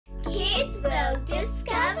Kids World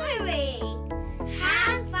Discovery.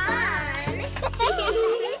 Have fun!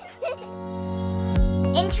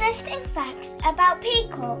 Interesting facts about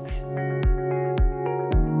peacocks.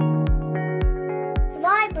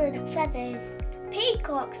 Vibrant feathers.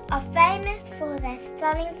 Peacocks are famous for their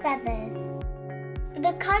stunning feathers.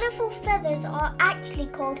 The colourful feathers are actually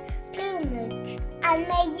called plumage, and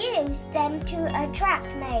they use them to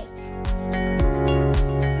attract mates,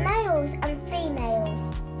 males and females.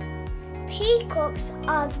 Peacocks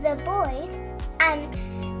are the boys and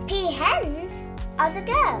peahens are the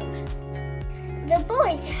girls. The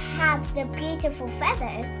boys have the beautiful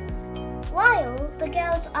feathers, while the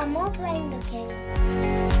girls are more plain looking.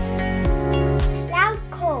 Loud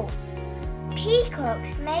calls.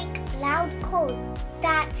 Peacocks make loud calls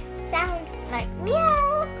that sound like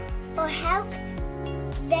meow or help.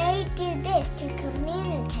 They do this to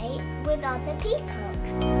communicate with other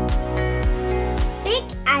peacocks. Big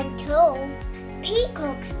and tall.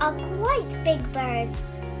 Peacocks are quite big birds.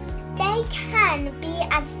 They can be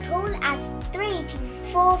as tall as 3 to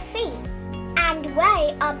 4 feet and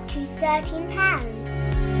weigh up to 13 pounds.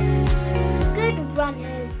 Good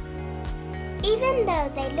runners. Even though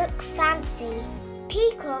they look fancy,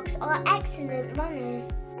 peacocks are excellent runners.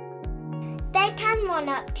 They can run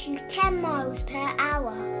up to 10 miles per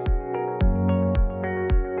hour.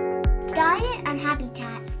 Diet and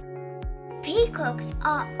habitat. Peacocks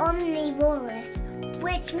are omnivorous,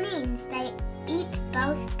 which means they eat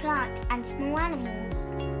both plants and small animals.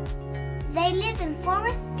 They live in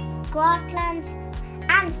forests, grasslands,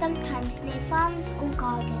 and sometimes near farms or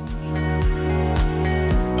gardens.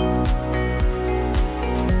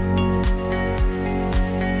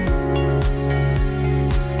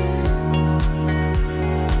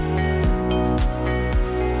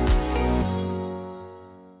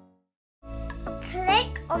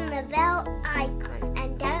 Click on the bell icon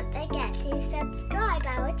and don't forget to subscribe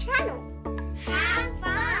our channel.